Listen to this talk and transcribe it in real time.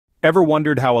Ever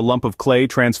wondered how a lump of clay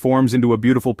transforms into a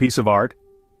beautiful piece of art?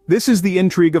 This is the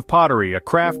intrigue of pottery, a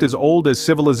craft as old as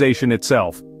civilization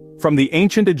itself. From the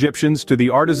ancient Egyptians to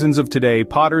the artisans of today,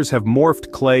 potters have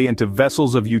morphed clay into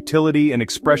vessels of utility and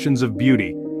expressions of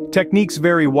beauty. Techniques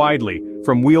vary widely,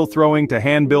 from wheel throwing to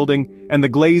hand building, and the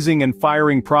glazing and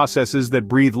firing processes that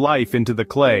breathe life into the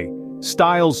clay.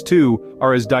 Styles, too,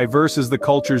 are as diverse as the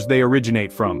cultures they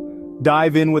originate from.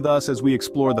 Dive in with us as we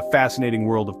explore the fascinating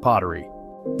world of pottery.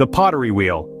 The pottery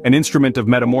wheel, an instrument of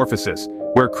metamorphosis,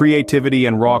 where creativity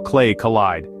and raw clay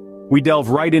collide. We delve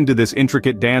right into this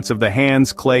intricate dance of the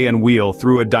hands, clay and wheel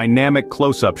through a dynamic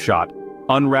close-up shot,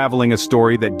 unraveling a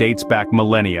story that dates back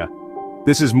millennia.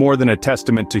 This is more than a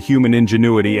testament to human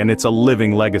ingenuity, and it's a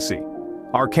living legacy.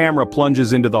 Our camera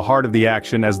plunges into the heart of the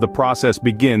action as the process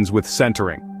begins with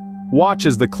centering. Watch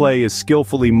as the clay is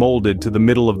skillfully molded to the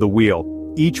middle of the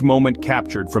wheel, each moment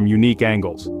captured from unique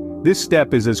angles. This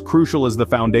step is as crucial as the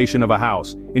foundation of a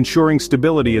house, ensuring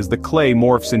stability as the clay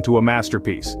morphs into a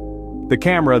masterpiece. The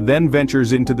camera then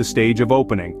ventures into the stage of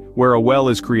opening, where a well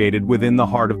is created within the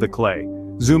heart of the clay.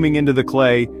 Zooming into the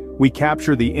clay, we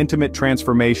capture the intimate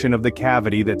transformation of the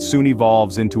cavity that soon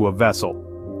evolves into a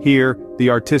vessel. Here, the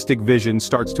artistic vision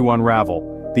starts to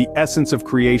unravel. The essence of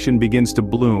creation begins to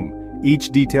bloom,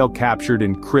 each detail captured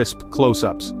in crisp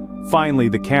close-ups. Finally,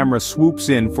 the camera swoops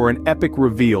in for an epic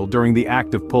reveal during the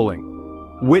act of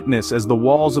pulling. Witness as the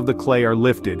walls of the clay are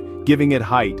lifted, giving it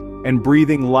height, and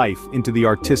breathing life into the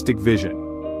artistic vision.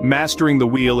 Mastering the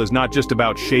wheel is not just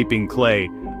about shaping clay.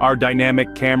 Our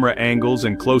dynamic camera angles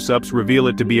and close-ups reveal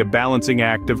it to be a balancing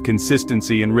act of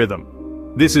consistency and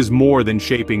rhythm. This is more than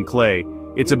shaping clay.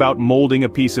 It's about molding a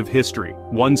piece of history,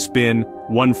 one spin,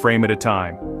 one frame at a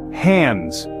time.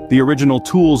 Hands, the original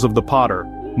tools of the potter,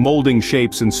 molding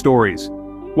shapes and stories.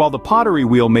 While the pottery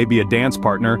wheel may be a dance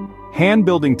partner,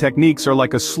 hand-building techniques are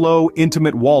like a slow,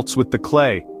 intimate waltz with the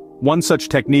clay. One such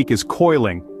technique is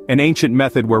coiling, an ancient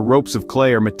method where ropes of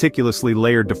clay are meticulously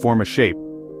layered to form a shape.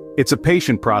 It's a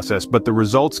patient process, but the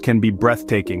results can be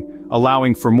breathtaking,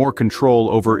 allowing for more control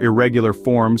over irregular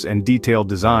forms and detailed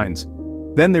designs.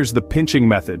 Then there's the pinching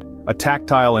method, a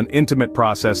tactile and intimate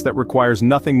process that requires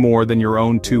nothing more than your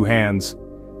own two hands.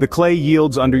 The clay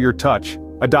yields under your touch,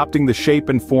 adopting the shape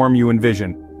and form you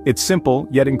envision. It's simple,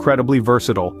 yet incredibly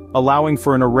versatile, allowing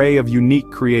for an array of unique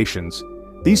creations.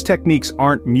 These techniques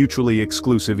aren't mutually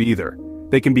exclusive either.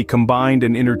 They can be combined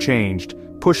and interchanged,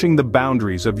 pushing the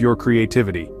boundaries of your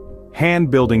creativity.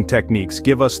 Hand-building techniques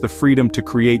give us the freedom to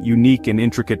create unique and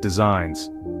intricate designs.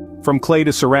 From clay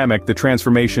to ceramic, the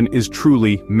transformation is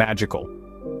truly magical.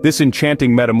 This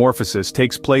enchanting metamorphosis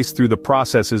takes place through the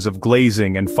processes of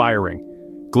glazing and firing.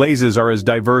 Glazes are as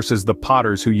diverse as the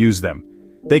potters who use them.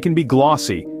 They can be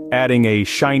glossy, adding a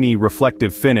shiny,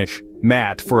 reflective finish,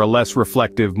 matte for a less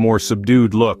reflective, more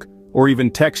subdued look, or even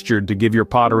textured to give your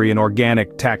pottery an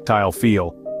organic, tactile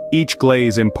feel. Each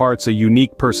glaze imparts a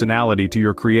unique personality to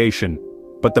your creation.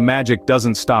 But the magic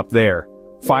doesn't stop there.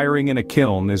 Firing in a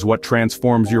kiln is what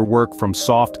transforms your work from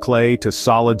soft clay to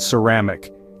solid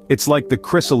ceramic. It's like the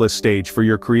chrysalis stage for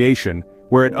your creation,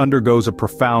 where it undergoes a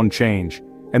profound change.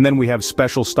 And then we have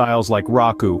special styles like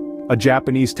raku, a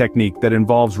Japanese technique that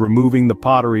involves removing the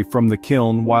pottery from the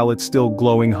kiln while it's still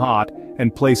glowing hot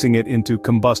and placing it into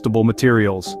combustible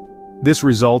materials. This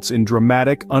results in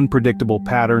dramatic, unpredictable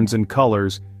patterns and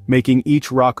colors, making each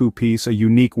raku piece a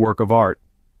unique work of art.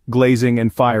 Glazing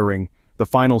and firing, the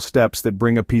final steps that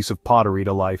bring a piece of pottery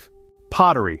to life.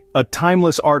 Pottery, a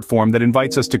timeless art form that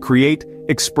invites us to create,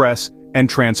 express, and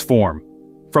transform.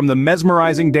 From the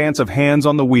mesmerizing dance of hands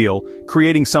on the wheel,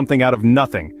 creating something out of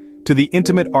nothing, to the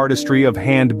intimate artistry of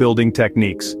hand-building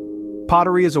techniques.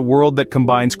 Pottery is a world that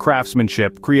combines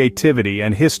craftsmanship, creativity,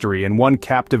 and history in one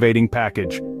captivating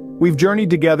package. We've journeyed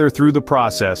together through the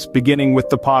process, beginning with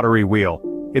the pottery wheel.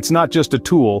 It's not just a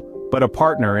tool, but a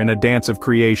partner in a dance of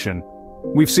creation.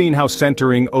 We've seen how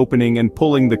centering, opening, and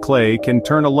pulling the clay can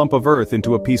turn a lump of earth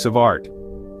into a piece of art.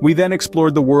 We then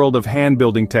explored the world of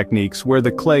hand-building techniques where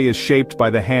the clay is shaped by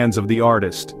the hands of the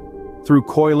artist. Through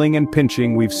coiling and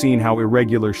pinching, we've seen how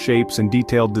irregular shapes and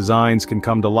detailed designs can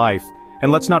come to life.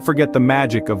 And let's not forget the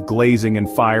magic of glazing and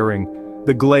firing.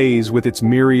 The glaze, with its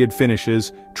myriad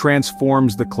finishes,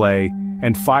 transforms the clay,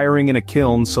 and firing in a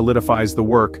kiln solidifies the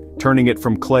work, turning it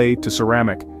from clay to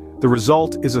ceramic. The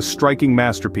result is a striking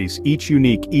masterpiece, each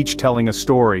unique, each telling a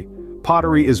story.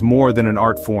 Pottery is more than an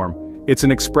art form. It's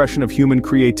an expression of human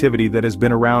creativity that has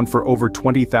been around for over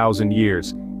 20,000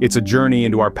 years. It's a journey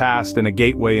into our past and a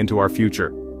gateway into our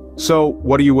future. So,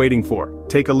 what are you waiting for?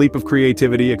 Take a leap of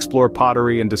creativity, explore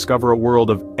pottery, and discover a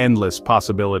world of endless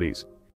possibilities.